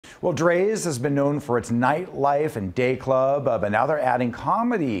Well, Drai's has been known for its nightlife and day club, but now they're adding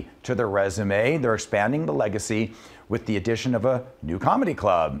comedy to their resume. They're expanding the legacy with the addition of a new comedy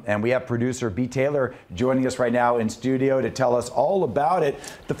club. And we have producer B. Taylor joining us right now in studio to tell us all about it.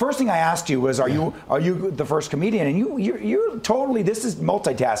 The first thing I asked you was, are you the first comedian? And you're totally, this is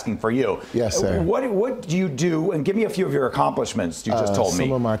multitasking for you. Yes, sir. What do you do? And give me a few of your accomplishments you just told me.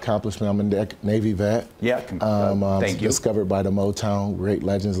 Some of my accomplishments, I'm a Navy vet. Yeah, thank you. Discovered by the Motown, great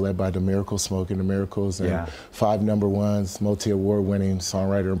legends led by the Miracles, Smoking the Miracles, and 5 #1s, multi-award winning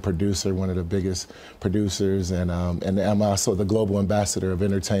songwriter and producer, one of the biggest producers, and I'm also the global ambassador of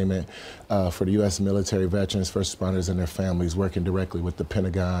entertainment for the U.S. military veterans, first responders, and their families, working directly with the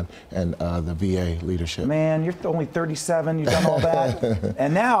Pentagon and the VA leadership. Man, you're only 37, you've done all that.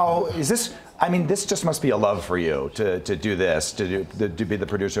 And now, is this, I mean, this just must be a love for you to do this, to be the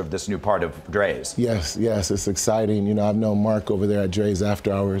producer of this new part of Drai's. Yes, it's exciting. You know, I've known Mark over there at Drai's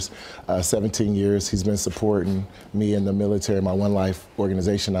After Hours 17 years. He's been supporting me in the military, my One Life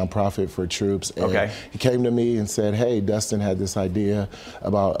organization, nonprofit for troops. And he came to me and said, hey, Dustin had this idea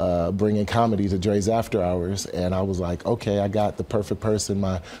about bringing comedy to Drai's After Hours. And I was like, okay, I got the perfect person,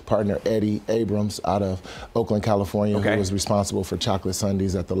 my partner Eddie Abrams out of Oakland, California, who was responsible for chocolate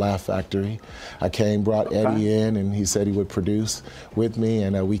sundaes at the Laugh Factory. I brought Eddie in, and he said he would produce with me,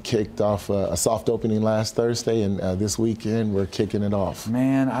 and we kicked off a soft opening last Thursday, and this weekend we're kicking it off.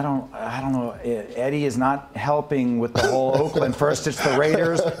 Man, I don't know. Eddie is not helping with the whole Oakland. First it's the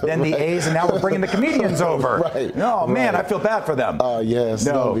Raiders, then the A's, and now we're bringing the comedians over. Right. No, man, I feel bad for them. Yes,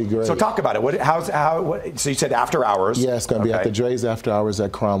 that'll be great. So talk about it. So you said After Hours. Yeah, it's going to be at the Drai's After Hours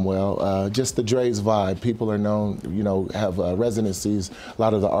at Cromwell. Just the Drai's vibe. People are known, you know, have residencies. A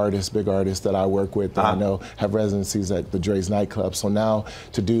lot of the artists, big artists that I work with that I know have residencies at the Drai's nightclub. So now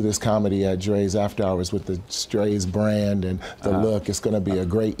to do this comedy at Drai's After Hours with the Drai's brand and the look, it's going to be a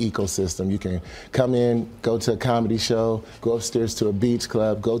great ecosystem. You can come in, go to a comedy show, go upstairs to a beach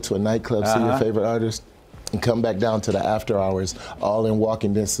club, go to a nightclub, see your favorite artist, and come back down to the After Hours, all in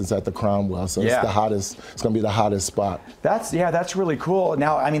walking distance at the Cromwell. So it's the hottest. It's going to be the hottest spot. That's really cool.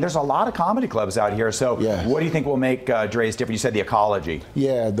 Now, I mean, there's a lot of comedy clubs out here. So what do you think will make Drai's different? You said the ecology.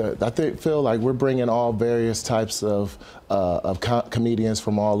 Yeah, I feel like we're bringing all various types of comedians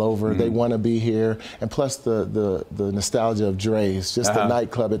from all over. They want to be here, and plus the nostalgia of Drai's, just the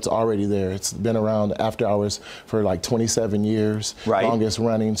nightclub. It's already there. It's been around After Hours for like 27 years, longest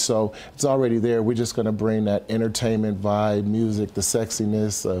running. So it's already there. We're just going to bring that entertainment vibe, music, the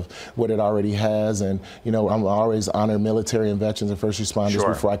sexiness of what it already has. And you know, I'm always honor military and veterans and first responders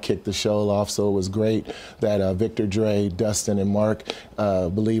before I kick the show off. So it was great that Victor, Drai, Dustin, and Mark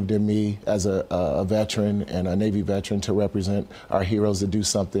believed in me as a veteran and a Navy veteran to represent our heroes, to do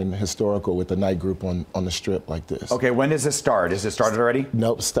something historical with the night group on the strip like this. Okay, when does this start? Is it started already?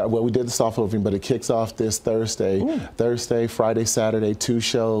 Nope. Well, we did the soft opening, but it kicks off this Thursday. Thursday, Friday, Saturday, 2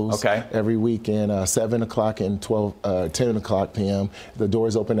 shows every weekend, 7 o'clock and 10 o'clock p.m. The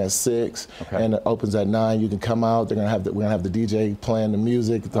doors open at 6 and it opens at 9. You can come out. We're gonna have the DJ playing the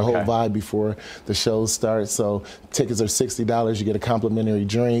music, the whole vibe before the shows start. So tickets are $60. You get a complimentary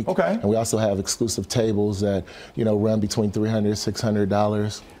drink. And we also have exclusive tables that run between $300,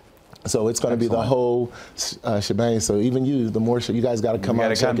 $600. So it's going to be the whole shebang. So even you, the more you guys got to come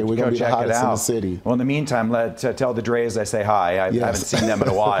out and check it. We're going to be the hottest in the city. Well, in the meantime, tell the Drai's I say hi. I haven't seen them in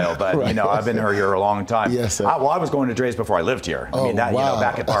a while, but I've been here a long time. Yes, sir. Well, I was going to Drai's before I lived here. I mean,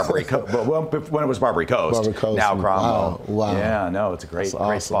 back at Barbary Coast. Well, when it was Barbary Coast. Now Cromwell. Wow. Yeah, no, it's a great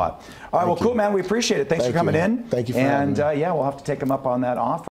spot. All right, well, cool, man. We appreciate it. Thanks for coming in. Thank you for having me. And yeah, we'll have to take them up on that offer.